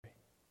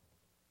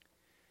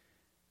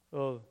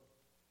Well,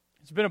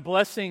 it's been a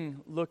blessing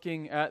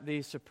looking at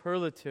the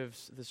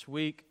superlatives this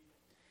week.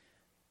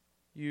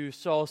 You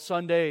saw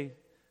Sunday,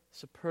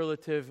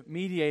 superlative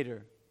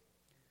mediator.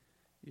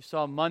 You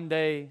saw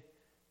Monday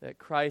that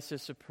Christ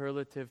is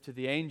superlative to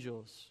the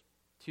angels.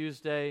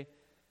 Tuesday,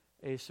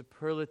 a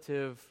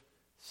superlative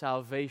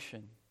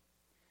salvation.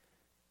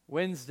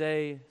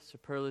 Wednesday,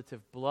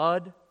 superlative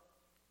blood.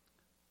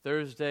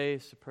 Thursday,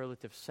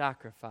 superlative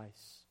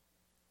sacrifice.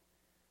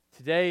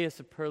 Today, a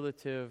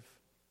superlative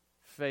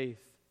faith.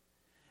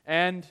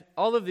 And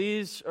all of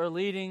these are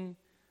leading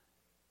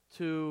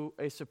to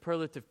a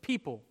superlative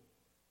people.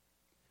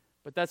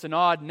 But that's an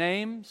odd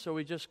name, so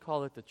we just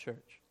call it the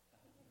church.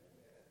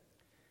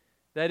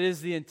 That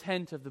is the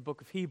intent of the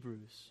book of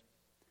Hebrews,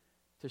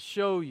 to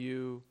show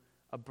you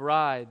a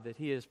bride that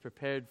he has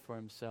prepared for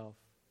himself,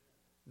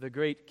 the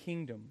great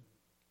kingdom.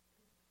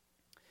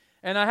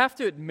 And I have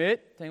to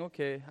admit,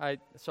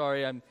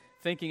 I'm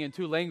thinking in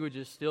two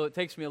languages still. It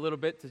takes me a little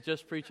bit to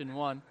just preach in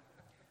one.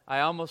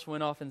 I almost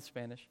went off in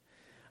Spanish.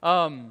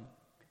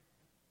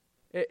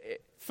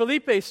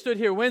 Felipe stood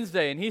here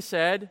Wednesday and he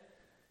said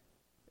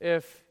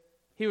if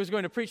he was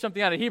going to preach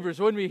something out of Hebrews,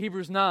 it wouldn't be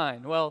Hebrews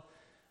 9. Well,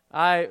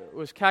 I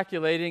was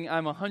calculating,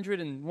 I'm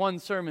 101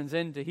 sermons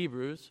into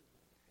Hebrews,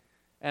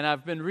 and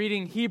I've been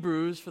reading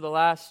Hebrews for the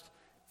last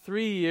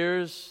 3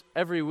 years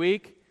every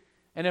week,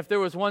 and if there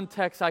was one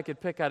text I could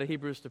pick out of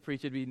Hebrews to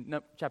preach, it'd be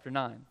chapter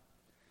 9.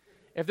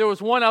 If there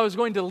was one I was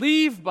going to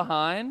leave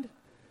behind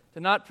to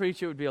not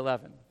preach, it would be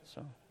 11.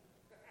 So,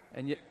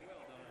 and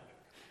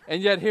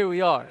yet here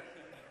we are.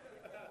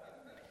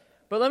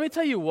 But let me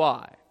tell you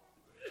why.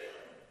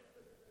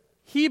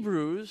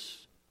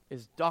 Hebrews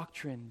is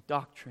doctrine,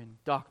 doctrine,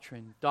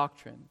 doctrine,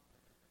 doctrine.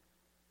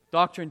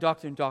 Doctrine,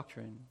 doctrine,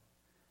 doctrine.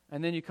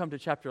 And then you come to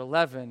chapter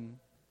 11,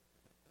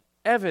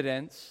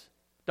 evidence,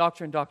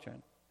 doctrine,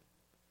 doctrine.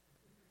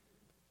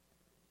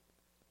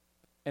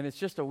 And it's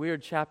just a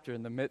weird chapter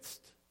in the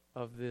midst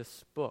of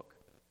this book.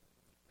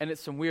 And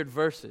it's some weird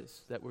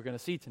verses that we're going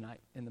to see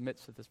tonight in the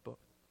midst of this book.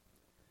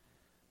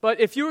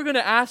 But if you were going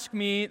to ask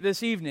me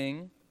this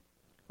evening,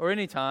 or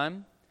any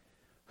time,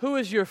 who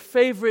is your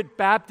favorite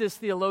Baptist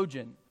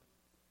theologian?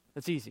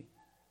 That's easy.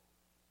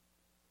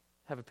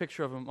 I have a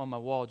picture of him on my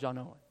wall, John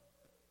Owen.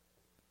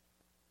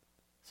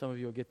 Some of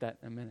you will get that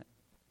in a minute.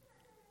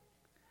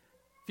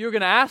 If you were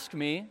going to ask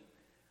me,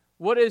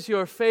 what is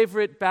your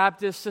favorite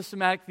Baptist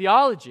systematic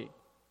theology?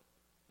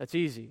 That's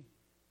easy.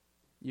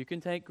 You can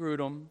take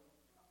Grudem.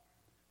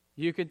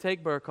 You can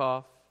take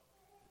Burkhoff.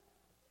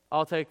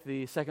 I'll take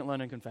the Second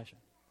London Confession.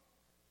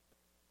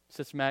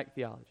 Systematic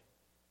theology.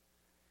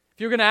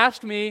 If you're going to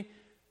ask me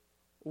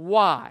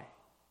why,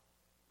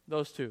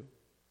 those two,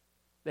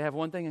 they have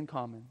one thing in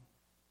common.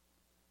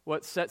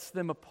 What sets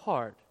them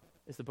apart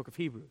is the book of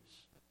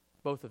Hebrews.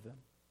 Both of them.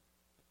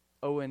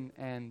 Owen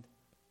and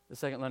the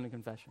Second London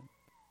Confession.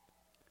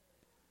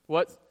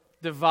 What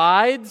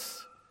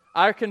divides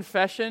our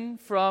confession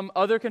from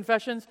other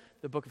confessions?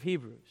 The book of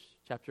Hebrews,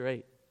 chapter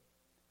 8.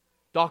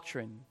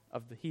 Doctrine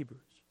of the Hebrews.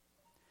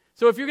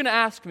 So if you're going to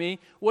ask me,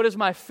 what is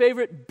my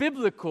favorite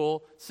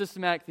biblical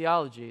systematic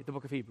theology? The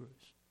book of Hebrews.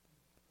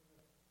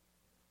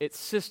 It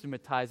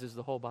systematizes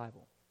the whole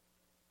Bible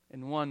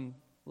in one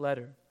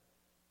letter.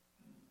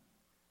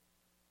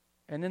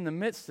 And in the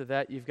midst of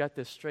that, you've got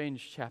this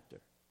strange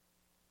chapter.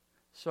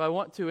 So I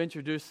want to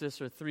introduce this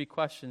with 3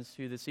 questions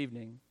to you this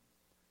evening.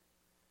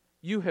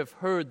 You have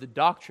heard the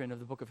doctrine of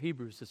the book of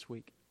Hebrews this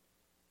week.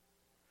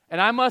 And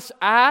I must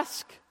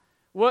ask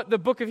what the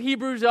book of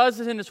Hebrews does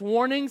in its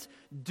warnings.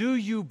 Do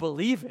you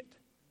believe it?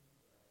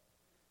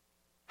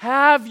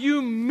 Have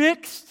you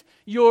mixed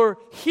your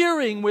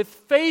hearing with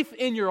faith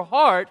in your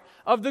heart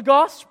of the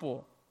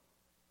gospel?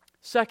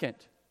 Second,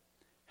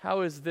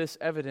 how is this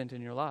evident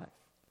in your life?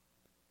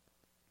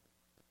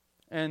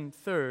 And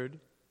third,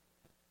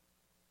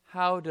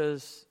 how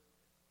does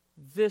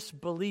this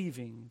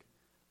believing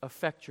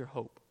affect your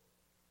hope?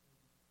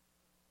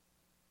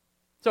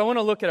 So I want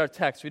to look at our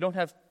text. We don't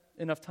have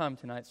enough time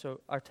tonight,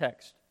 so our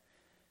text.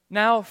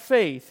 Now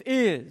faith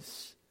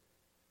is.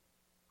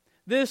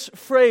 This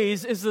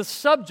phrase is the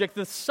subject,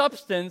 the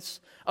substance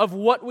of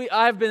what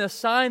I've been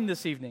assigned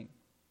this evening.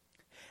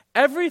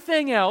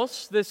 Everything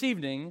else this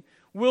evening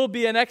will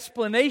be an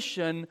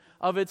explanation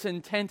of its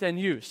intent and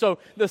use. So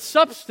the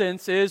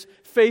substance is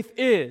faith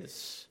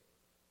is.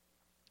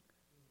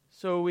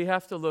 So we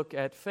have to look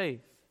at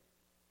faith.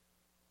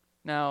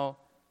 Now,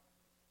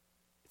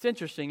 it's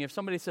interesting. If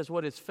somebody says,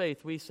 what is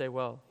faith? We say,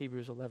 well,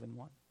 Hebrews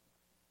 11:1.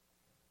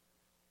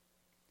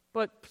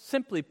 But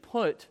simply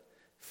put,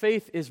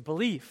 faith is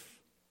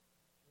belief.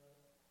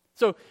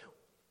 So,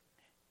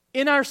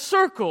 in our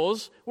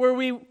circles where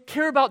we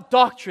care about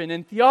doctrine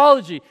and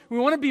theology, we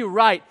want to be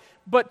right.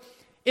 But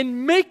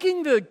in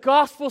making the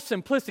gospel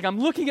simplistic, I'm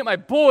looking at my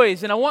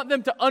boys and I want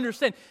them to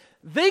understand.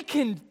 They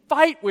can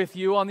fight with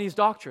you on these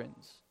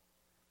doctrines,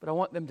 but I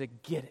want them to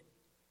get it.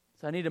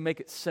 So I need to make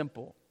it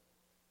simple.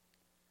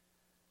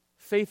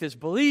 Faith is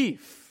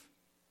belief.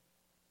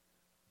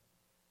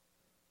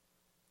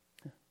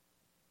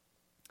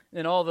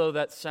 And although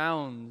that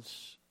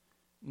sounds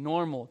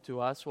normal to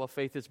us. Well,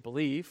 faith is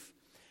belief,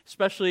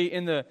 especially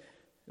in the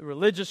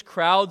religious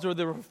crowds or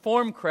the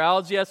reform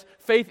crowds. Yes,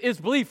 faith is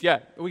belief. Yeah,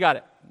 we got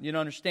it. You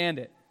don't understand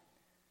it.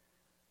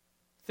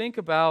 Think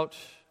about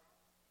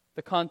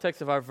the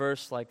context of our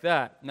verse like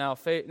that.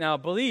 Now,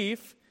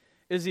 belief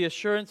is the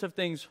assurance of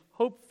things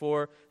hoped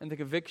for and the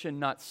conviction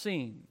not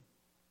seen.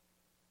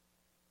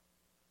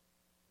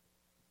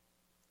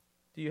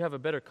 Do you have a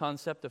better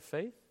concept of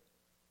faith?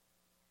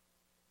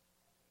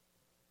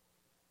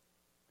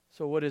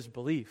 So what is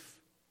belief?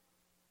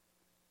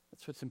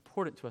 That's what's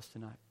important to us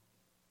tonight.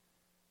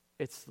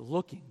 It's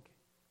looking.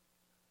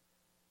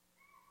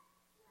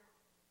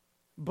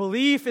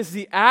 Belief is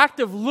the act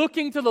of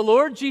looking to the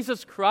Lord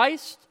Jesus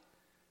Christ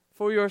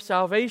for your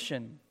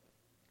salvation.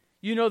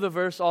 You know the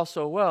verse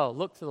also well.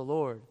 Look to the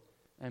Lord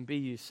and be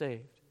ye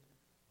saved,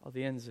 all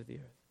the ends of the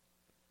earth.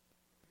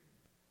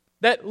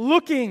 That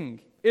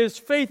looking is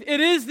faith. It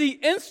is the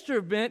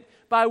instrument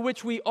by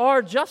which we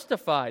are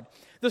justified.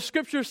 The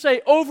Scriptures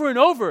say over and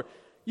over,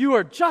 you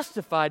are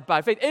justified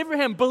by faith.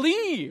 Abraham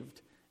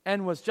believed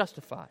and was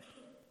justified.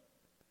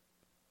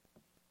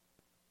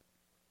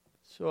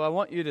 So I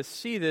want you to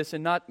see this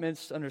and not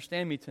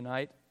misunderstand me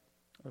tonight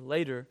or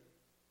later.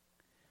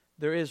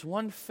 There is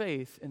one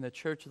faith in the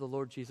church of the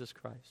Lord Jesus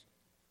Christ.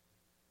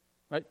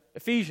 Right?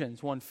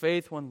 Ephesians, one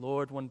faith, one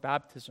Lord, one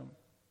baptism.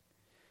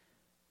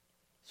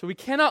 So we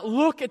cannot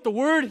look at the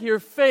word here,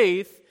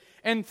 faith,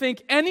 and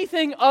think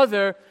anything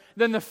other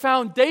than the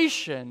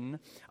foundation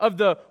of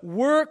the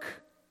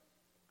work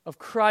of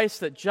Christ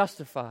that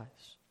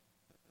justifies.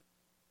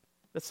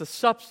 That's the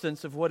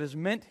substance of what is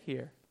meant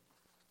here.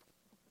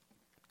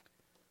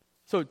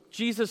 So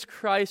Jesus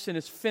Christ and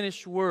His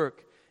finished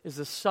work is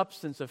the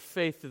substance of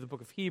faith through the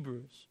book of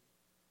Hebrews.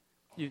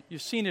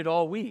 You've seen it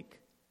all week.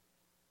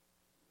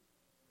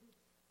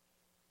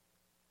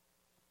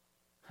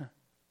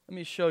 Let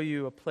me show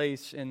you a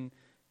place in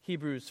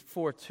Hebrews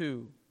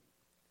 4:2.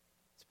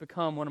 It's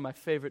become one of my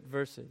favorite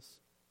verses.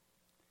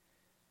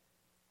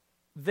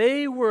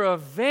 They were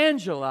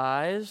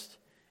evangelized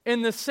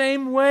in the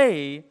same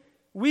way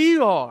we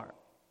are.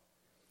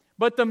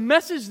 But the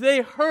message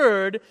they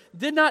heard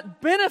did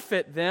not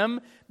benefit them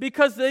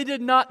because they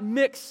did not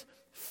mix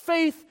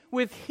faith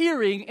with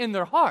hearing in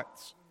their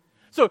hearts.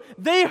 So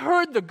they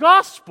heard the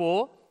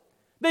gospel.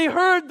 They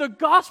heard the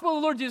gospel of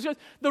the Lord Jesus Christ.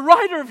 The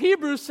writer of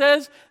Hebrews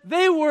says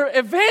they were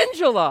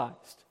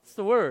evangelized. That's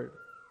the word.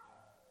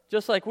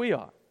 Just like we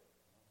are.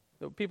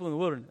 The people in the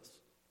wilderness.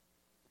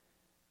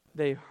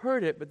 They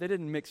heard it, but they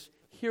didn't mix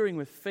hearing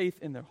with faith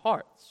in their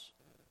hearts.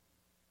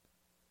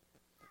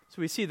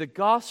 So we see the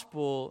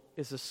gospel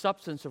is the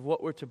substance of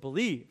what we're to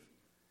believe.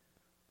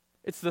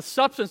 It's the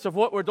substance of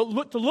what we're to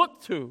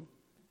look to.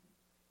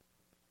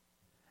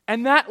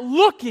 And that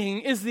looking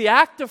is the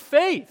act of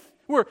faith.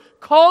 We're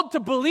called to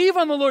believe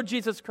on the Lord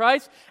Jesus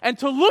Christ and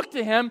to look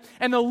to Him,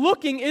 and the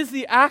looking is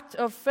the act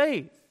of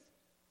faith.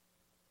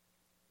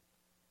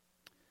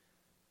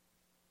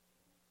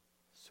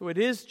 So it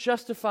is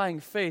justifying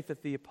faith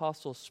that the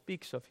apostle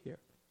speaks of here.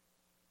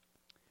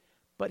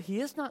 But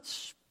he is not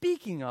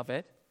speaking of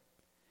it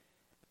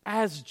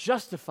as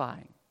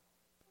justifying.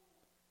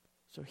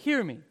 So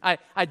hear me.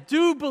 I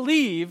do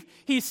believe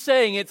he's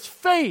saying it's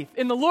faith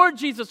in the Lord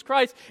Jesus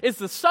Christ is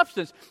the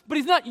substance, but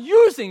he's not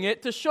using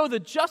it to show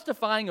the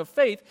justifying of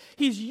faith.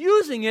 He's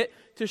using it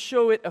to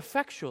show it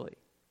effectually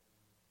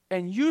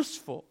and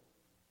useful,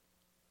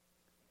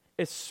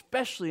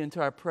 especially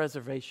into our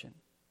preservation.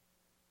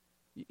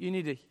 You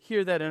need to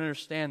hear that and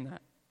understand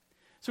that.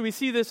 So we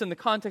see this in the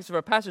context of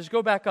our passage.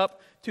 Go back up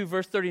to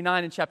verse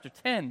 39 in chapter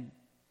 10.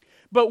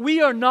 But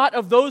we are not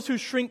of those who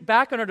shrink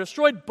back and are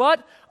destroyed,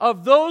 but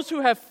of those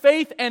who have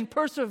faith and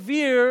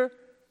persevere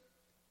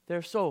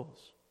their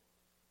souls.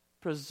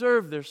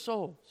 Preserve their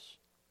souls.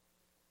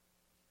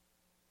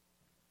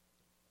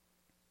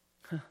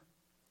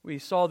 We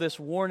saw this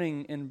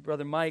warning in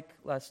Brother Mike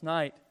last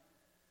night.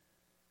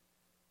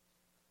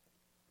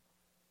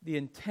 The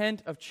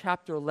intent of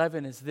chapter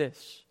 11 is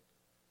this: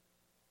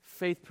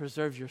 faith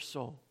preserves your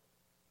soul.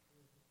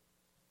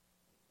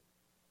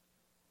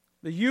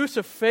 The use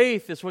of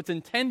faith is what's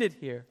intended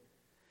here.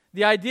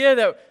 The idea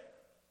that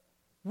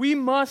we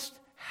must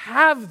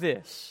have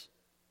this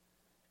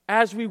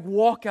as we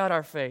walk out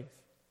our faith.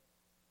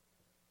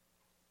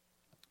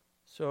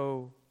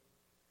 So,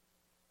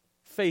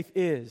 faith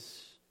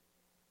is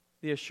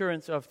the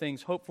assurance of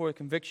things hoped for,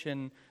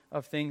 conviction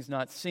of things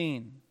not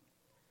seen.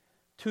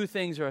 Two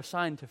things are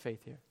assigned to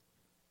faith here: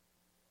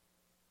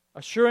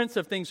 assurance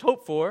of things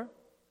hoped for,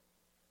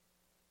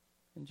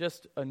 and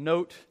just a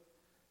note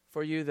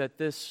for you that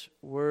this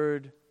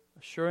word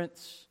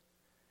assurance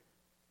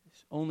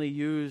is only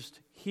used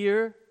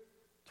here,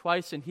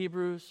 twice in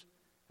Hebrews,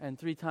 and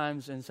 3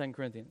 times in 2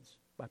 Corinthians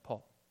by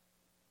Paul.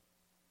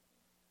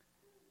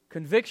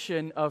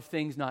 Conviction of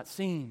things not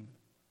seen.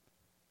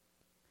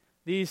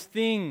 These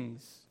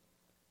things,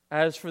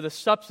 as for the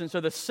substance,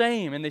 are the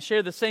same, and they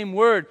share the same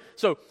word.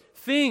 So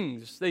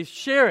things, they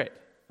share it,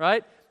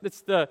 right?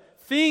 It's the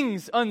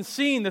things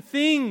unseen, the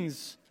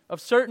things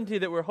of certainty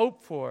that we're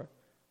hoped for.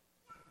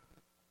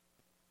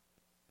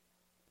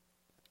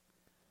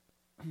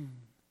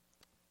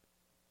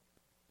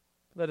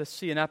 Let us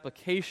see an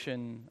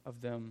application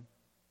of them.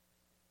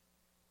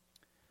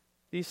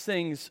 These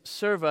things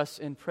serve us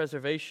in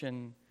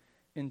preservation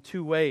in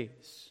two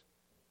ways.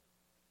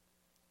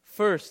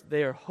 First,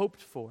 they are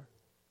hoped for.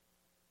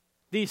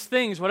 These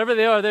things, whatever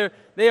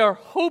they are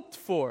hoped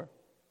for.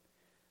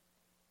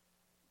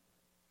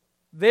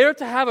 They're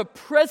to have a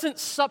present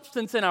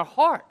substance in our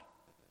heart.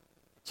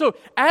 So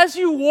as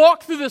you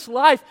walk through this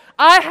life,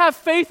 I have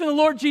faith in the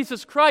Lord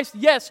Jesus Christ,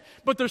 yes,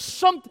 but there's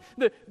something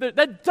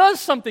that does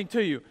something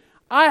to you.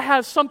 I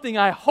have something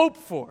I hope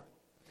for.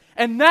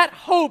 And that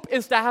hope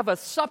is to have a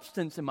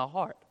substance in my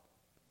heart.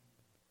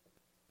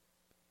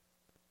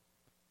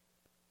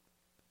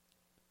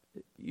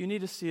 You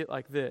need to see it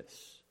like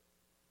this.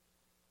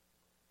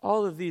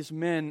 All of these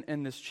men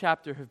in this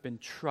chapter have been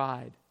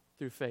tried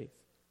through faith.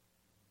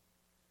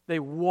 They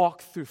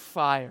walked through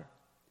fire.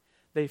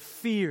 They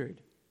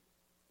feared.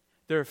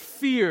 Their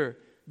fear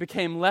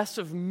became less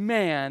of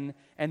man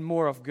and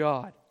more of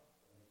God.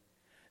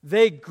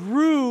 They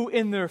grew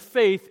in their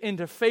faith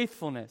into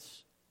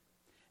faithfulness.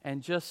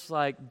 And just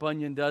like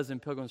Bunyan does in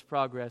Pilgrim's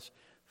Progress,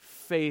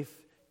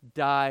 faith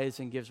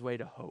dies and gives way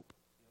to hope.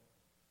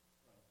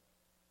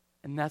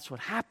 And that's what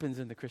happens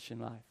in the Christian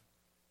life.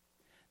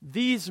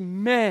 These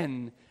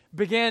men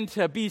began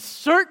to be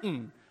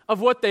certain of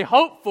what they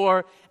hoped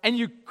for, and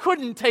you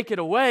couldn't take it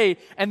away.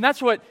 And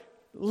that's what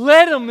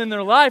led them in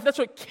their life. That's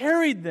what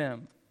carried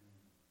them.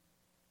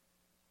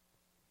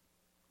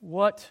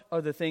 What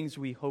are the things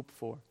we hope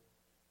for?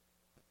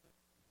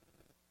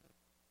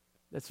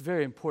 That's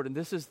very important.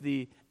 This is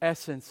the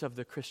essence of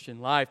the Christian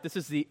life. This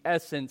is the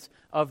essence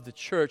of the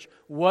church.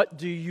 What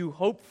do you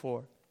hope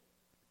for?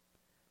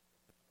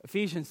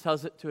 Ephesians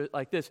tells it to it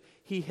like this: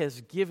 He has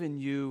given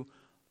you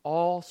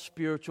all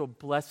spiritual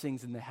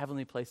blessings in the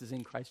heavenly places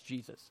in Christ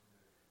Jesus.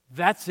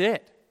 That's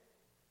it.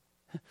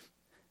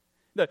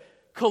 The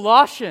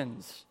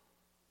Colossians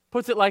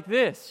puts it like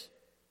this: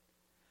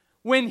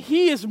 when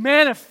He is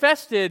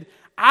manifested,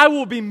 I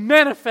will be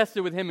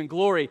manifested with Him in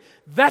glory.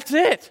 That's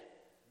it.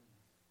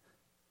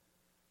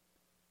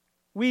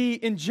 We,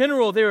 in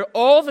general, there are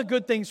all the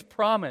good things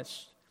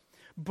promised,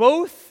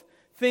 both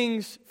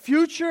things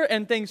future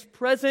and things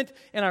present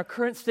in our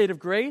current state of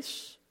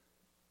grace,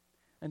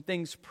 and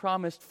things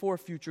promised for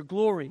future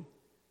glory.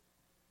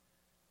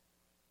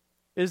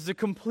 It is the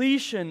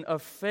completion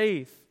of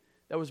faith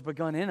that was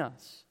begun in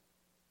us.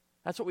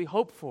 That's what we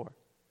hope for.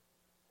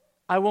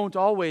 I won't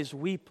always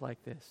weep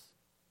like this.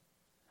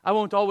 I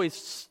won't always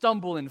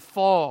stumble and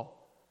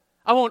fall.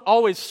 I won't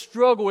always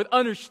struggle with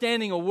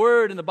understanding a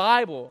word in the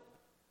Bible.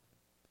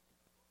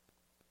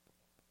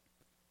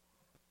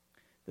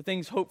 The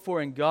things hoped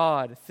for in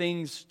God,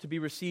 things to be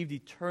received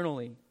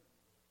eternally.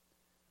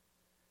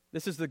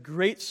 This is the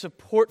great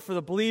support for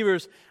the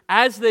believers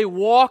as they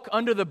walk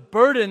under the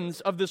burdens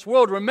of this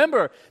world.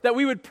 Remember that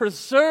we would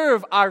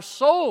preserve our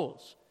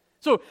souls.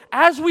 So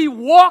as we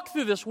walk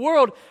through this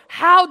world,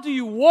 how do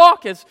you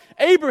walk as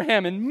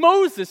Abraham and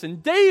Moses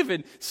and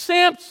David,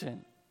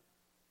 Samson?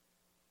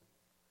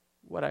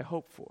 What I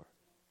hope for.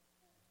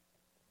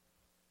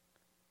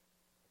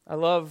 I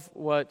love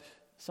what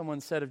someone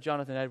said of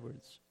Jonathan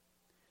Edwards.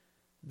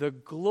 The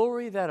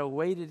glory that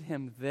awaited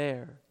him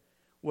there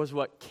was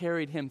what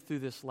carried him through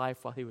this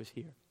life while he was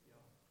here.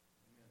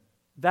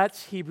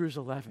 That's Hebrews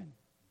 11.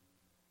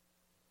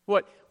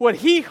 What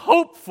he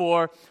hoped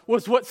for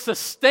was what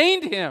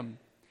sustained him.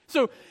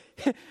 So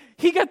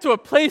he got to a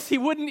place he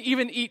wouldn't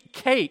even eat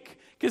cake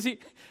because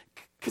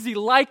he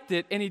liked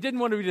it and he didn't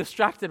want to be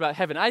distracted about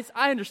heaven. I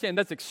understand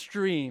that's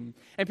extreme.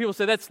 And people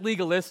say that's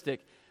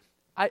legalistic.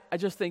 I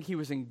just think he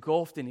was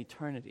engulfed in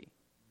eternity.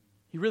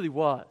 He really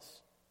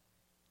was.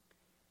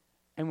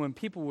 And when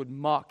people would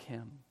mock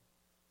him,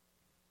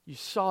 you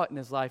saw it in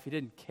his life. He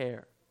didn't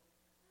care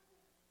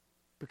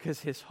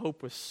because his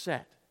hope was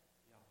set.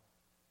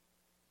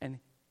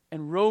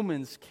 And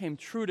Romans came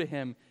true to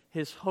him.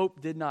 His hope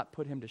did not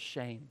put him to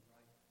shame.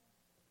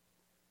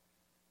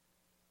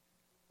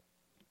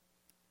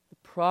 The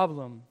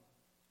problem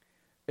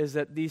is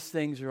that these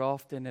things are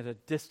often at a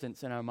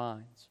distance in our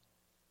minds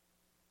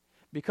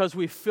because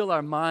we fill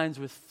our minds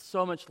with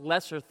so much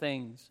lesser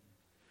things.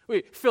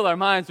 We fill our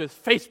minds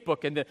with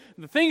Facebook and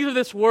the things of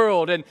this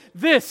world and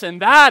this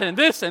and that and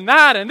this and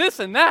that and this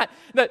and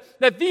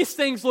that these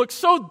things look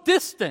so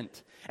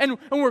distant. And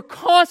we're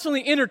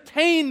constantly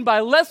entertained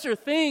by lesser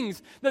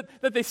things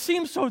that they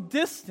seem so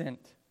distant.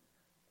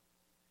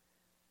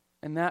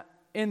 And that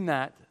in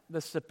that,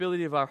 the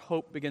stability of our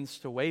hope begins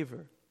to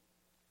waver.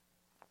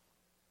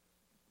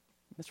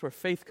 That's where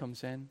faith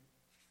comes in.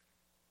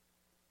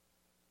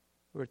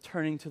 We're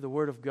turning to the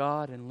Word of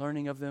God and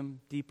learning of them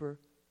deeper.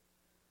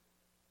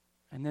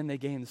 And then they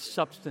gain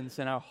substance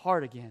in our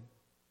heart again.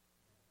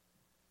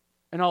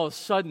 And all of a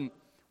sudden,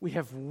 we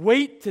have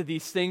weight to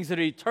these things that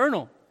are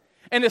eternal.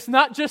 And it's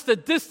not just a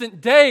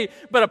distant day,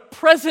 but a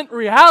present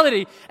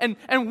reality. And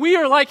we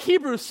are, like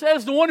Hebrews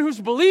says, the one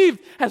who's believed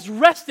has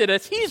rested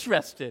as He's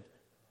rested.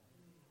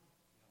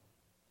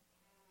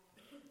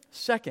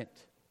 Second,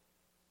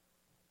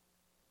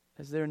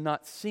 as they're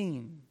not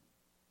seen.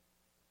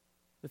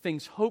 the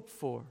things hoped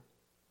for,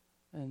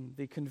 and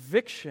the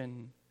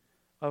conviction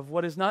of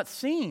what is not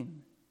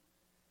seen.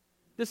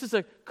 This is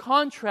a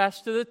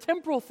contrast to the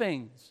temporal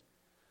things.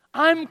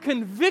 I'm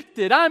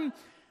convicted.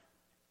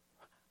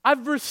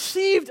 I've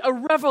received a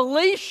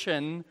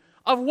revelation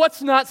of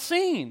what's not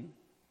seen.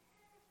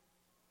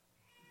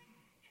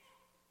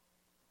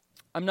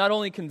 I'm not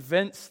only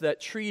convinced that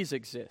trees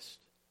exist.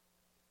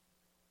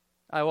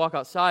 I walk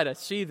outside, I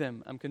see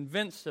them, I'm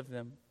convinced of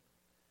them.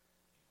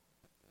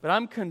 But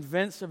I'm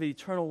convinced of the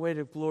eternal weight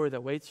of glory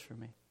that waits for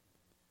me.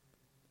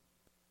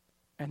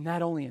 And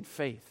not only in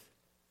faith.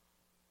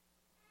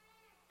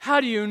 How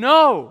do you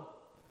know?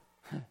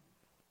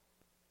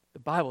 The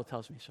Bible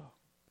tells me so.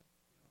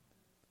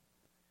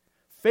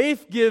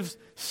 Faith gives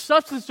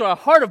substance to our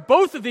heart of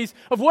both of these,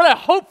 of what I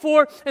hope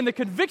for and the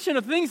conviction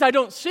of things I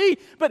don't see.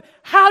 But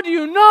how do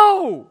you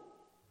know?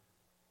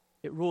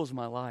 It rules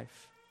my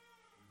life.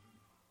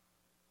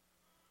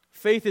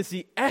 Faith is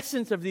the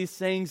essence of these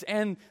things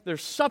and their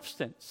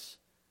substance.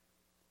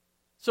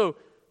 So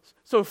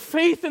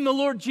faith in the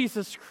Lord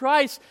Jesus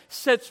Christ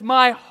sets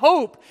my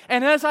hope.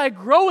 And as I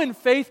grow in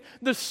faith,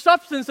 the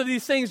substance of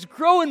these things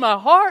grow in my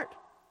heart.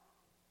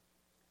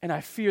 And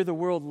I fear the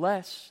world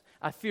less.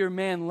 I fear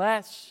man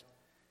less.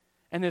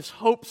 And this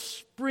hope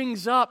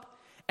springs up.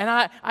 And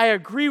I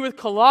agree with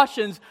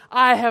Colossians.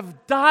 I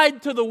have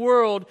died to the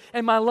world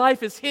and my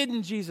life is hid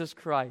in Jesus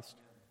Christ.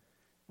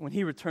 When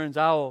He returns,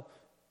 I will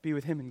be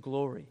with Him in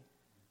glory.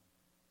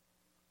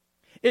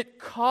 It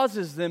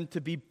causes them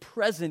to be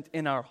present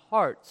in our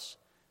hearts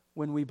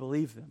when we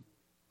believe them.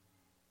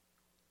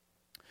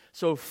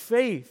 So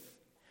faith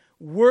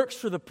works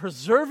for the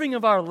preserving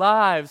of our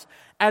lives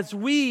as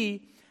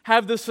we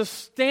have the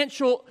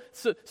substantial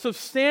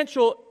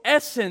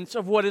essence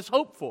of what is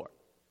hoped for.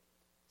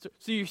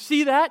 So you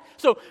see that?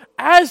 So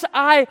as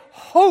I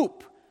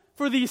hope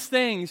for these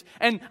things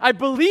and I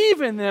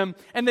believe in them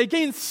and they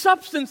gain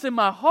substance in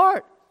my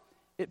heart,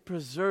 it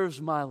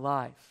preserves my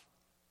life.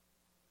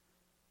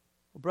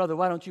 Well, brother,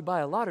 why don't you buy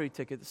a lottery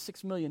ticket that's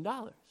 $6 million?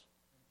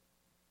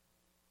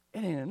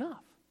 It ain't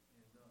enough.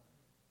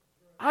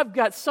 I've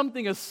got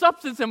something of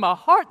substance in my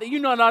heart that you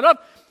know not of.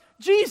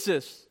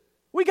 Jesus,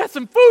 we got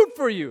some food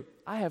for you.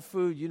 I have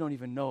food you don't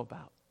even know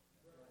about.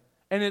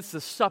 And it's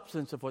the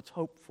substance of what's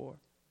hoped for.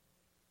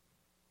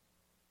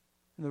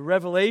 And the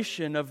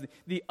revelation of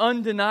the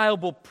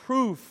undeniable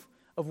proof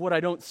of what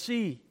I don't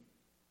see.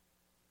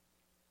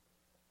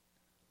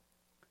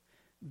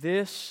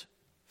 This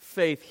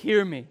faith,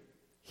 hear me,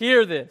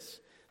 hear this.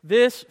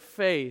 This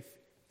faith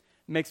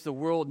makes the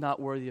world not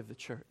worthy of the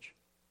church.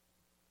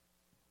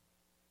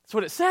 That's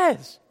what it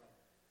says.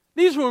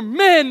 These were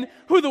men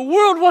who the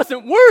world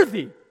wasn't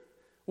worthy.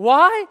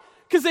 Why?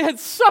 Because they had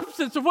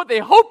substance of what they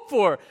hoped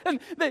for. And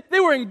they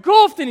were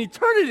engulfed in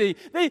eternity.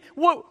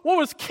 What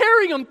was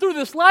carrying them through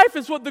this life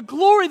is what the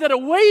glory that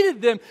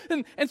awaited them.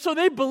 And so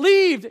they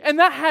believed, and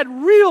that had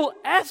real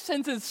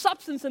essence and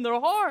substance in their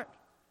heart.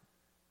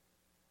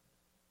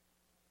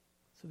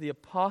 So the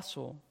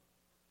apostle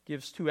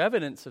gives two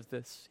evidence of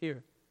this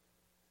here.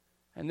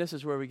 And this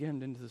is where we get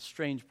into the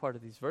strange part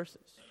of these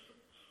verses.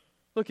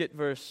 Look at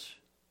verse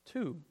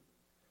 2.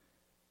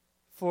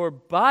 For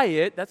by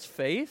it, that's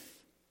faith,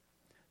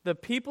 the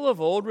people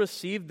of old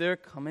received their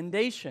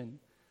commendation.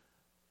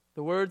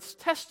 The word's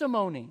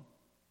testimony.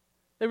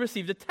 They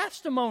received a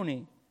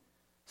testimony.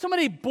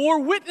 Somebody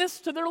bore witness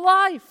to their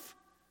life.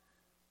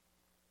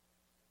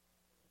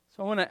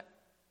 So I want to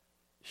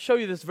show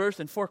you this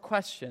verse in 4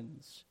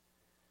 questions.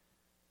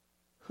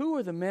 Who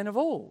are the men of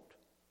old?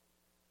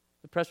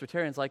 The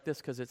Presbyterians like this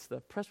because it's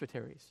the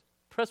presbyteries.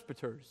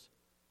 Presbyters.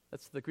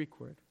 That's the Greek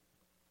word.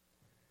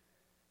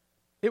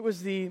 It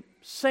was the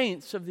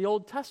saints of the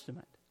Old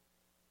Testament.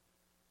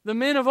 The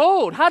men of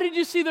old. How did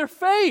you see their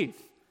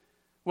faith?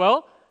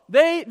 Well,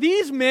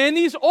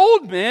 these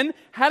old men,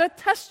 had a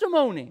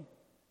testimony.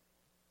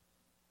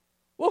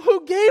 Well,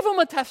 who gave them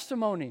a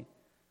testimony?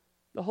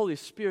 The Holy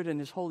Spirit and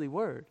His holy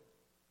word.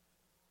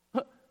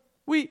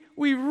 We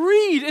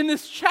read in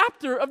this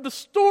chapter of the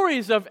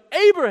stories of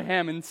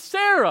Abraham and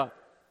Sarah.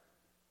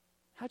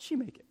 How'd she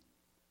make it?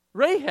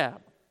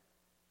 Rahab.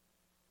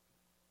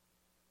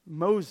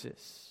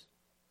 Moses.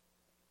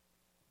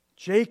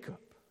 Jacob.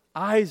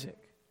 Isaac.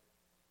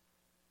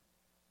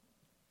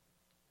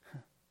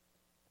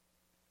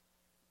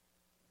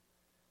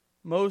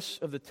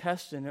 Most of the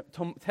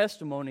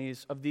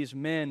testimonies of these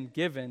men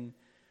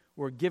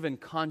were given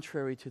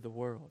contrary to the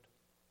world.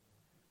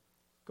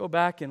 Go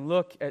back and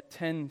look at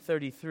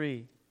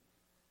 10:33.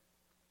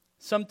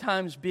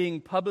 Sometimes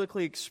being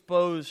publicly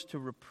exposed to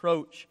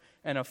reproach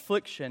and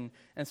affliction,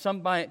 and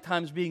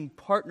sometimes being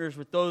partners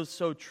with those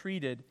so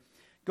treated.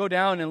 Go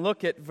down and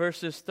look at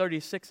verses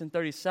 36 and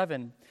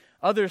 37.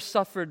 Others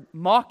suffered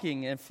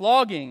mocking and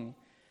flogging,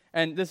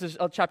 and this is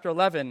chapter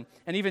 11,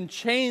 and even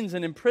chains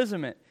and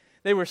imprisonment.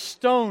 They were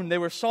stoned, they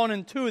were sawn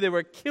in two, they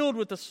were killed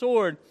with the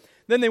sword.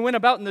 Then they went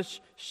about in the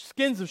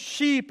skins of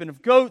sheep and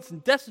of goats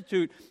and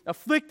destitute,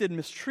 afflicted,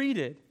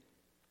 mistreated.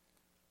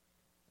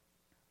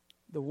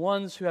 The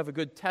ones who have a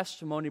good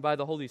testimony by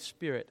the Holy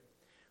Spirit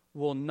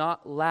will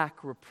not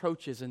lack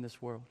reproaches in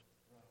this world.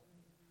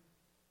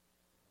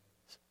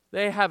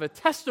 They have a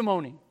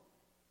testimony.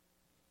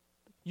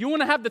 You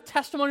want to have the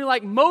testimony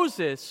like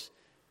Moses?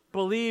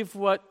 Believe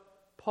what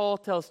Paul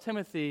tells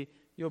Timothy,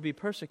 you'll be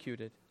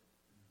persecuted.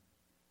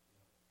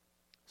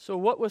 So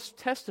what was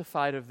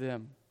testified of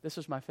them? This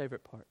is my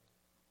favorite part.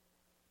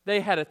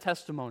 They had a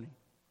testimony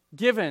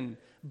given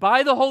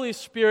by the Holy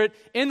Spirit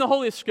in the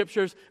Holy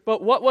Scriptures,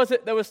 but what was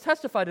it that was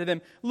testified to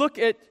them? Look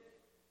at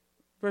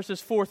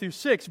verses 4 through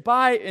 6.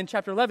 In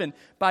chapter 11,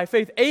 by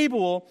faith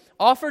Abel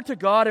offered to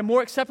God a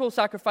more acceptable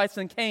sacrifice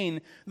than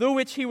Cain, through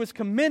which he was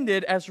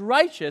commended as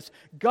righteous,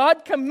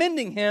 God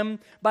commending him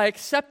by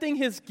accepting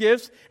his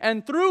gifts,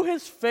 and through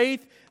his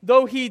faith,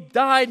 though he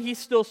died, he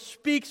still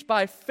speaks.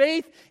 By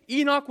faith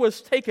Enoch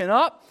was taken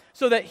up,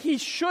 so that he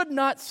should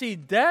not see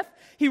death.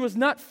 He was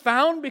not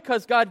found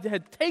because God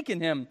had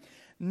taken him.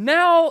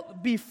 Now,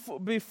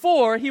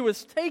 before he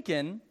was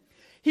taken,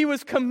 he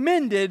was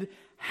commended,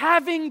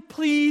 having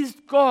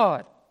pleased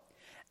God.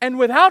 And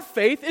without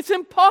faith, it's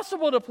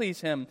impossible to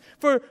please Him.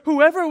 For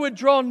whoever would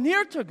draw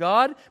near to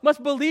God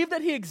must believe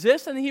that He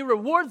exists and He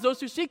rewards those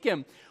who seek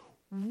Him.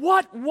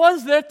 What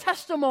was their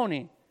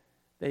testimony?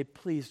 They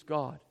pleased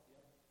God.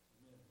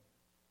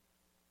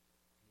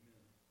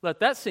 Let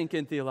that sink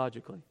in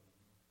theologically.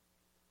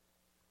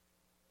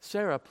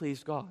 Sarah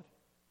pleased God.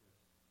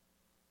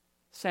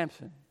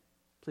 Samson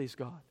pleased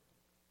God.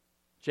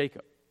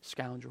 Jacob,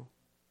 scoundrel,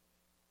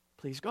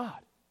 pleased God.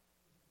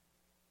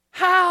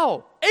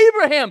 How?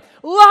 Abraham,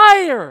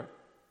 liar,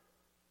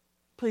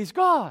 please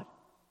God.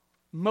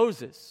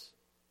 Moses,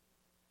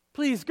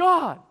 please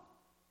God.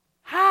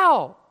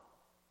 How?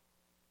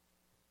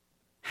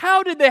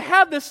 How did they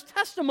have this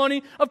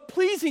testimony of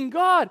pleasing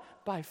God?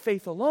 By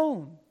faith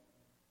alone.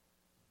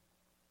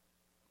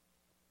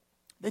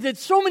 They did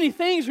so many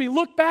things we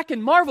look back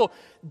and marvel.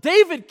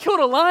 David killed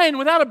a lion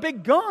without a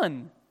big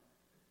gun.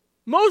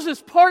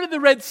 Moses parted the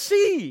Red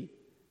Sea.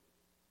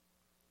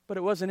 But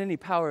it wasn't any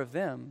power of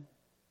them.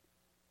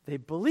 They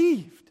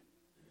believed.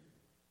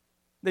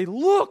 They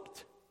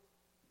looked.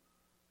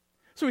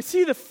 So we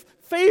see the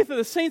faith of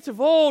the saints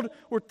of old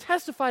were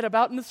testified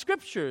about in the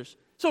Scriptures.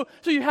 So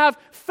you have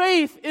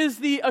faith is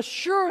the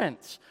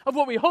assurance of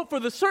what we hope for,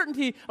 the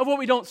certainty of what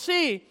we don't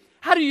see.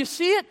 How do you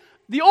see it?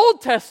 The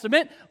Old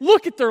Testament,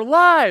 look at their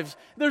lives.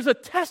 There's a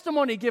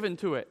testimony given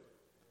to it.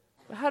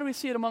 But how do we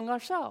see it among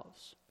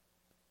ourselves?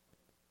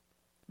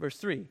 Verse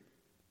 3.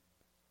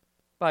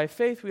 By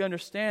faith we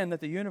understand that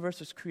the universe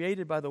was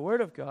created by the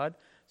Word of God,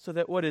 so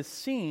that what is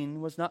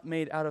seen was not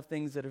made out of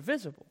things that are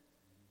visible.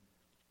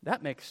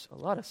 That makes a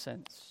lot of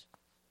sense.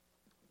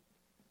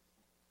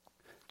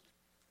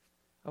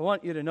 I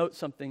want you to note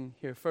something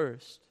here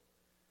first.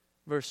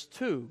 Verse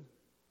 2,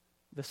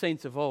 the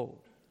saints of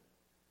old.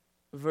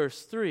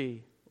 Verse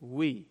 3,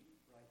 we.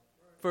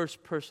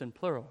 First person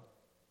plural.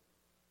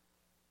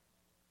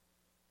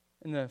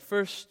 In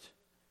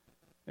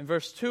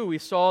verse 2, we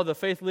saw the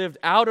faith lived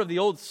out of the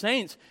old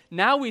saints.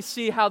 Now we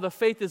see how the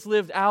faith is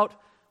lived out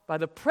by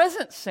the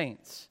present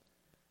saints.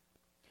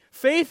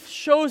 Faith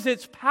shows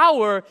its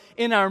power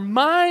in our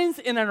minds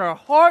and in our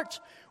hearts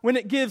when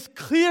it gives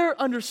clear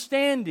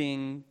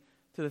understanding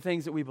to the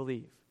things that we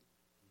believe.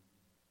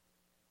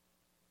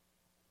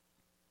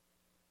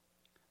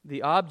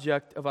 The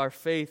object of our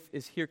faith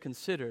is here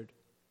considered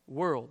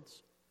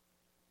worlds.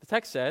 The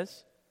text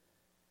says,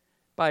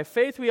 by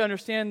faith we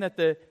understand that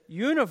the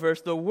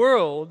universe, the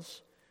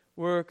worlds,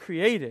 were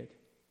created.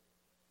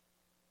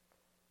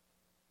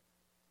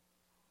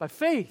 By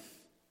faith.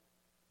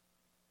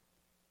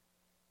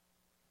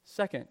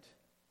 Second,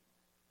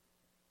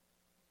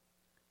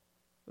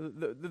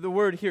 the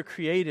word here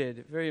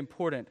created, very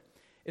important,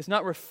 is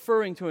not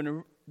referring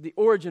to the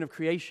origin of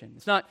creation.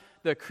 It's not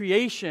the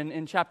creation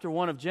in chapter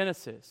 1 of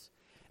Genesis.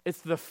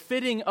 It's the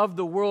fitting of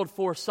the world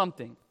for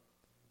something.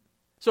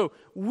 So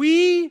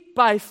we,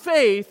 by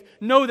faith,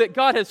 know that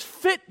God has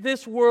fit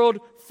this world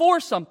for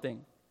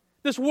something.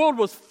 This world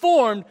was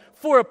formed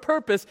for a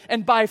purpose,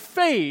 and by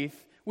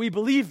faith, we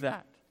believe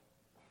that.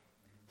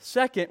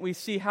 Second, we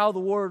see how the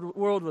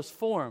world was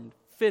formed,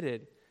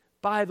 fitted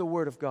by the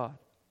Word of God.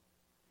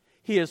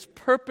 He has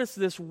purposed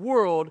this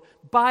world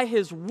by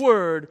His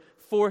Word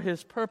for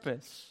His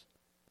purpose.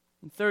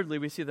 And thirdly,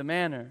 we see the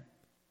manner,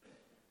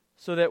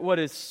 so that what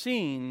is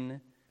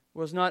seen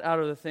was not out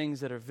of the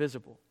things that are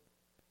visible.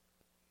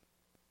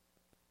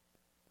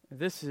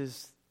 This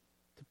is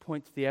to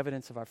point to the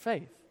evidence of our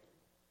faith.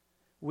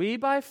 We,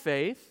 by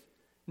faith,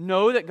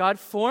 know that God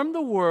formed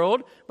the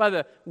world by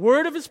the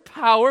word of His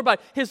power, by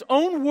His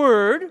own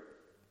word,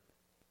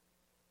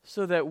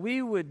 so that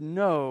we would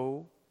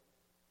know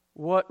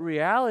what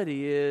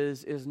reality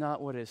is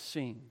not what is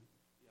seen.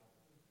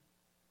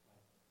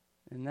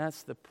 And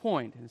that's the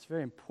point, and it's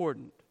very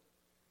important.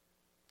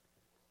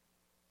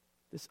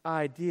 This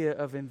idea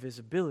of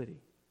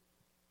invisibility.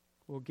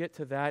 We'll get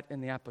to that in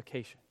the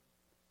application.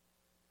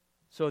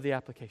 So the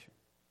application.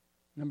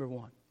 Number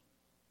 1.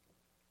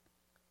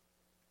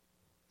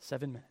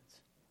 7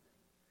 minutes.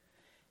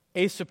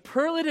 A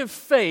superlative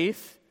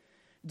faith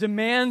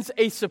demands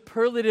a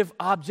superlative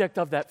object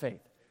of that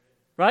faith.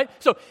 Right?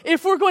 So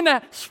if we're going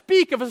to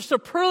speak of a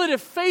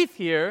superlative faith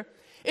here,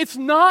 it's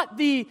not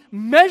the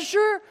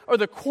measure or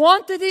the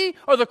quantity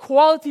or the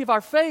quality of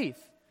our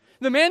faith.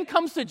 The man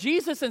comes to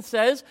Jesus and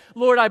says,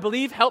 Lord, I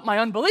believe, help my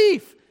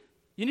unbelief.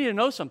 You need to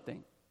know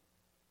something.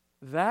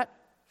 That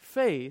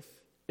faith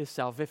is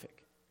salvific.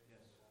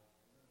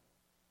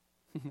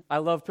 I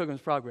love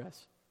Pilgrim's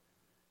Progress.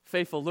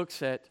 Faithful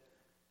looks at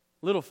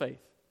little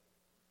faith.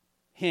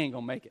 He ain't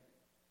going to make it.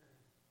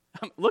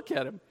 Look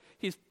at him.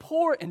 He's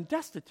poor and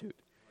destitute.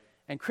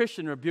 And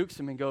Christian rebukes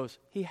him and goes,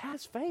 he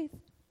has faith.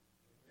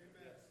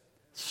 Amen.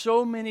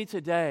 So many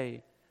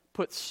today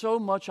put so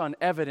much on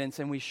evidence,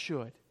 and we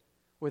should.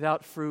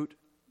 Without fruit,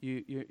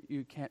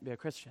 you can't be a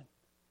Christian.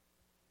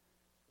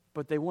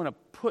 But they want to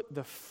put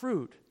the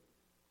fruit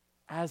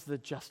as the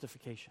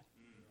justification.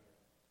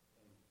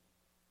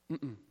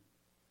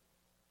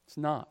 It's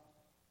not.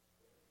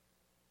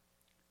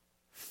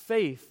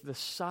 Faith the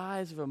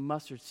size of a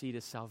mustard seed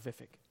is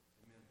salvific.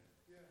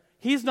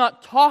 He's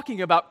not talking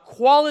about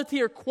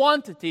quality or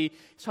quantity.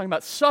 He's talking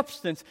about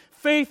substance.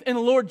 Faith in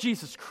the Lord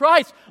Jesus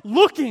Christ.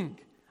 Looking.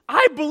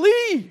 I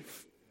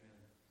believe.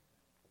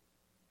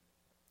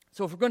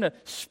 So if we're going to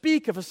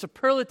speak of a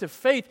superlative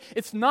faith,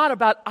 it's not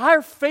about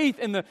our faith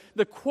in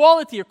the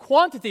quality or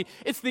quantity.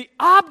 It's the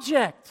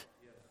object.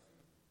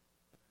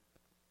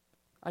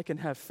 I can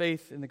have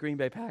faith in the Green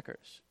Bay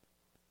Packers.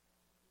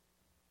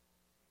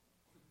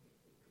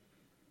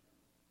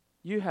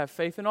 You have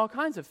faith in all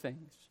kinds of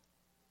things.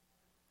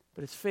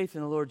 But it's faith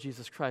in the Lord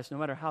Jesus Christ, no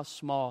matter how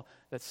small,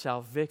 that's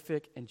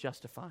salvific and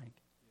justifying.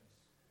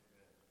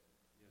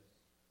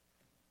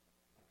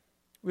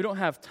 We don't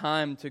have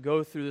time to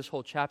go through this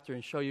whole chapter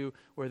and show you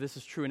where this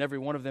is true in every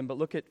one of them, but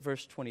look at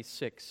verse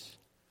 26.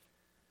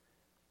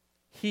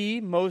 He,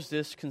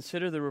 Moses,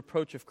 considered the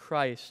reproach of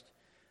Christ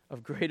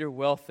of greater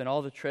wealth than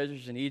all the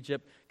treasures in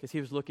Egypt, because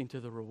he was looking to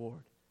the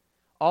reward.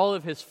 All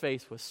of his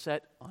faith was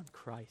set on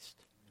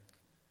Christ.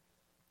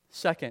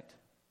 Second,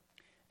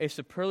 a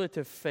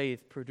superlative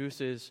faith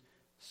produces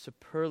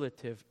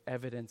superlative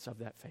evidence of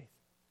that faith.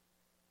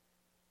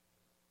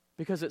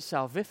 Because it's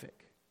salvific.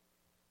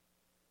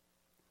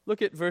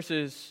 Look at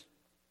the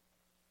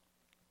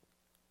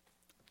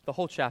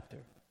whole chapter.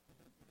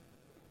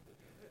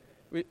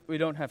 We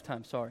don't have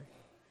time, sorry.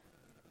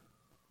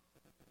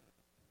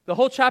 The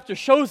whole chapter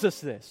shows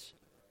us this.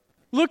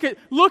 Look at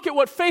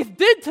what faith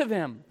did to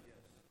them.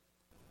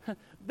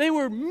 They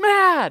were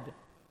mad.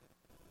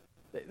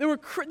 The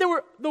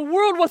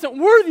world wasn't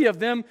worthy of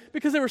them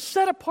because they were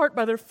set apart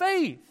by their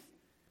faith.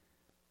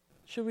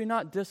 Should we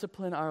not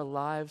discipline our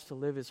lives to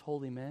live as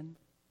holy men?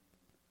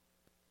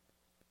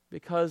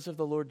 Because of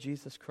the Lord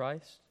Jesus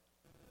Christ?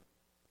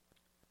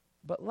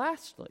 But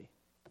lastly,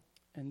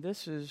 and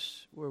this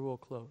is where we'll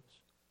close,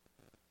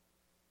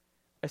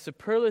 a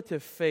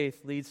superlative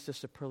faith leads to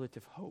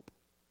superlative hope.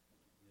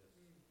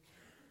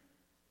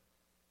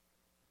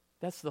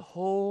 That's the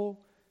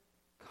whole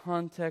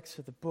context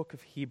of the book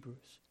of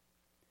Hebrews.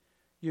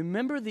 You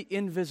remember the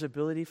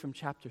invisibility from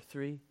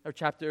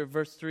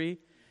verse 3?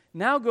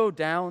 Now go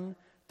down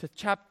to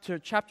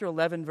chapter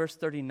 11, verse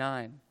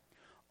 39.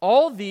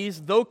 All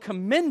these, though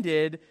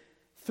commended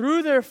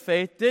through their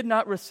faith, did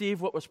not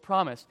receive what was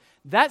promised.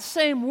 That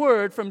same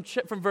word from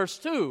verse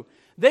 2,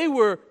 they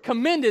were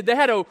commended. They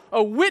had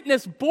a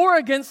witness bore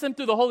against them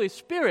through the Holy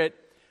Spirit,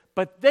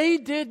 but they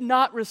did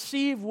not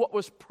receive what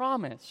was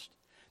promised.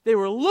 They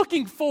were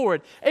looking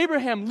forward.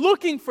 Abraham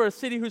looking for a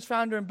city whose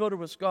founder and builder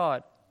was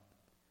God.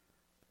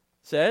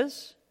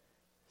 Says,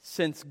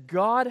 since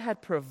God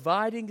had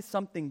provided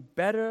something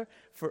better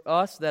for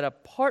us, that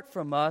apart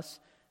from us,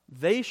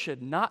 they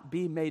should not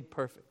be made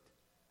perfect.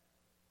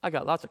 I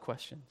got lots of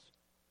questions.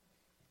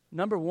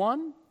 Number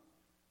one,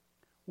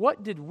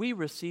 what did we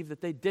receive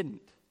that they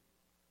didn't?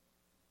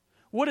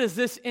 What is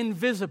this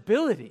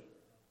invisibility?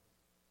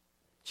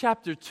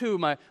 Chapter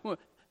 2,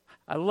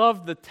 I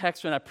loved the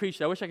text when I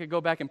preached it. I wish I could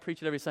go back and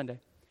preach it every Sunday.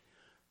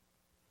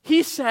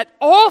 He set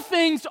all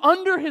things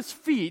under his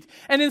feet,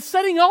 and in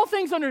setting all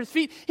things under his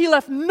feet, he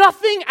left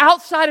nothing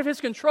outside of his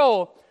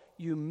control.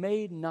 You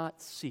may not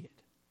see it.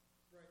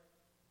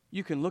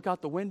 You can look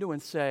out the window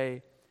and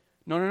say,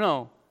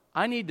 no,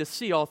 I need to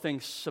see all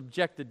things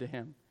subjected to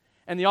him.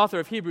 And the author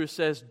of Hebrews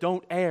says,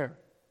 don't err.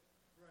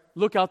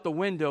 Look out the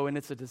window and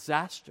it's a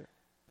disaster.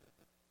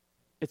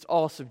 It's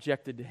all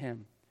subjected to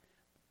him.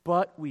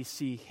 But we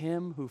see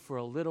him who for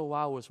a little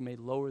while was made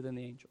lower than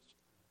the angels.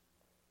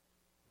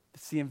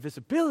 It's the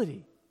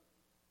invisibility.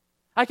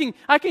 I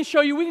can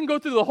show you, we can go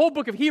through the whole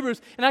book of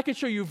Hebrews, and I can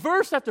show you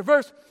verse after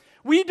verse.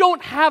 We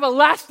don't have a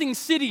lasting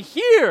city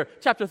here,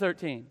 chapter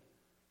 13.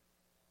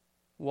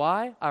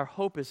 Why? Our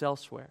hope is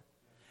elsewhere.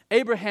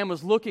 Abraham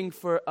was looking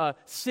for a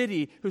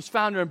city whose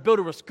founder and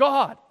builder was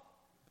God.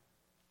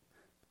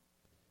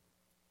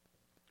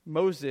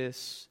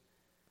 Moses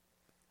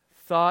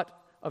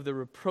thought of the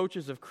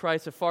reproaches of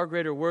Christ of far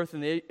greater worth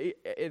than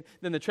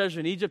the treasure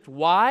in Egypt.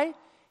 Why?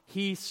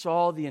 He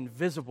saw the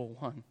invisible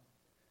one.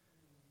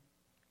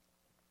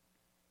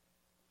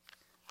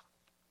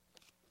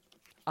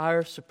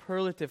 our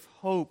superlative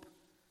hope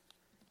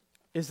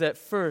is that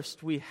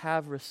first we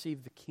have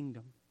received the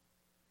kingdom.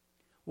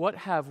 What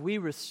have we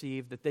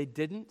received that they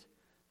didn't?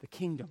 The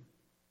kingdom.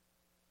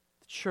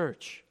 The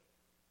church.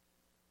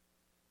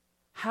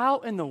 How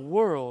in the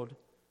world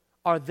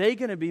are they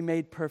going to be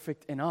made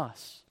perfect in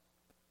us?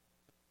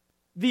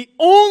 The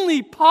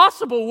only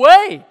possible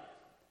way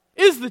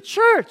is the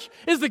church,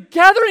 is the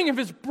gathering of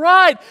His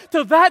bride.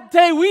 Till that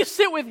day we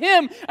sit with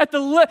Him at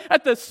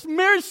the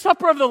marriage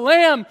supper of the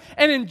Lamb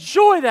and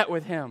enjoy that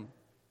with Him.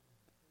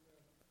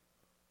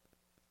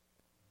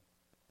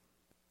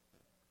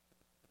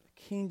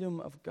 The kingdom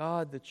of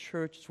God, the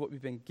church, is what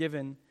we've been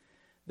given.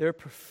 They're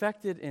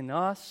perfected in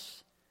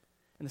us.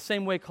 In the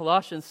same way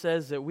Colossians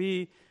says that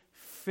we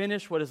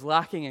finish what is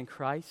lacking in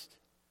Christ.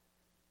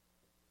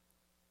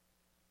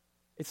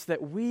 It's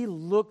that we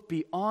look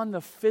beyond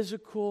the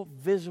physical,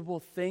 visible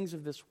things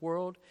of this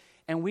world,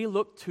 and we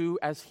look to,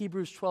 as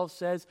Hebrews 12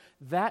 says,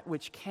 that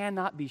which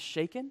cannot be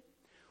shaken.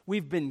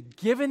 We've been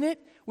given it.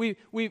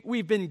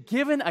 We've been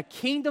given a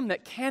kingdom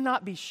that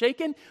cannot be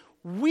shaken.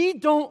 We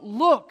don't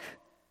look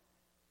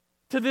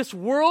to this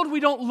world.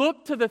 We don't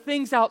look to the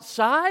things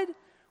outside.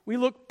 We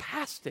look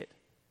past it.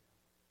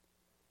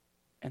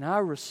 And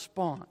our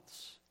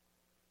response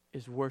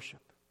is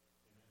worship.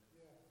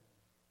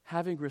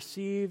 Having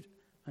received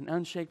an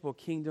unshakable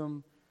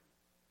kingdom,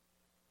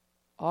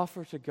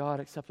 offer to God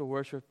acceptable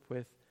worship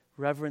with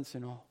reverence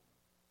and awe.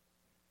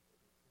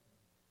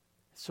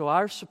 So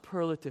our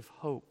superlative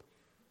hope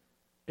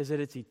is that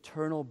it's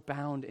eternal,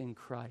 bound in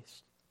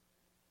Christ.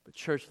 But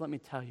church, let me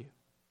tell you,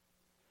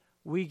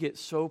 we get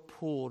so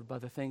pulled by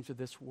the things of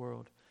this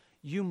world.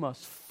 You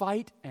must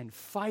fight and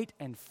fight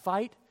and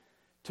fight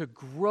to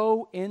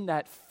grow in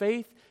that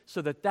faith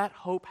so that that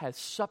hope has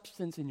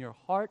substance in your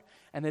heart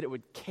and that it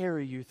would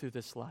carry you through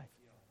this life.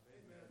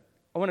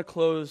 I want to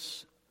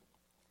close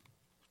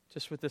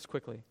just with this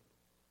quickly.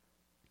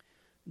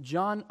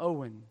 John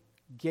Owen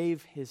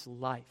gave his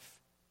life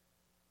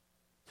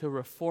to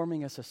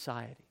reforming a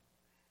society.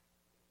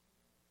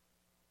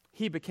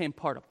 He became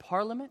part of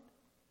Parliament,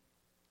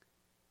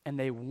 and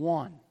they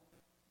won.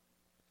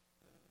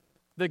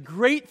 The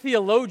great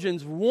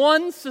theologians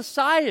won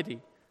society.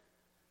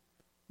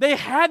 They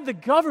had the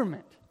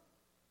government.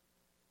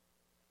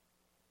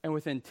 And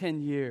within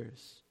 10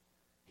 years,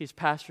 he's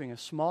pastoring a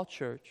small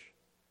church,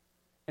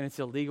 and it's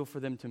illegal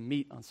for them to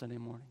meet on Sunday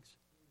mornings.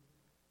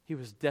 He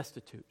was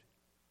destitute.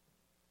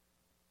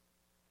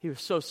 He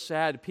was so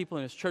sad. People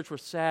in his church were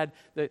sad.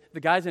 The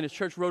guys in his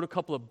church wrote a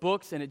couple of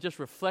books, and it just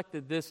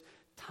reflected this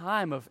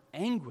time of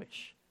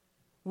anguish.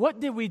 What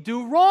did we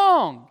do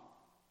wrong?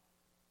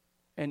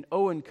 And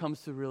Owen comes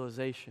to the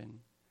realization,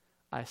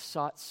 I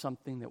sought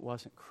something that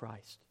wasn't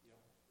Christ.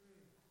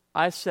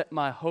 I set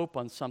my hope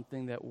on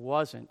something that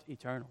wasn't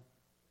eternal.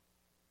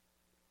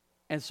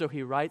 And so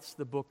he writes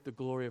the book, The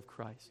Glory of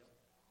Christ.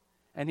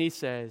 And he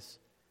says,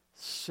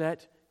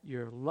 set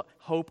your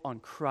hope on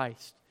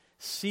Christ.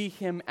 See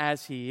Him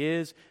as He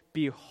is.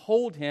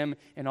 Behold Him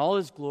in all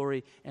His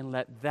glory, and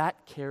let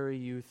that carry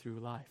you through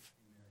life.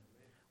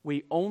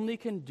 We only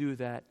can do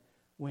that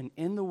when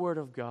in the Word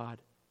of God,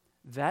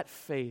 that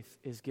faith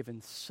is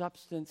given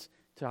substance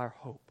to our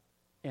hope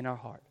in our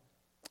heart.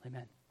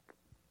 Amen.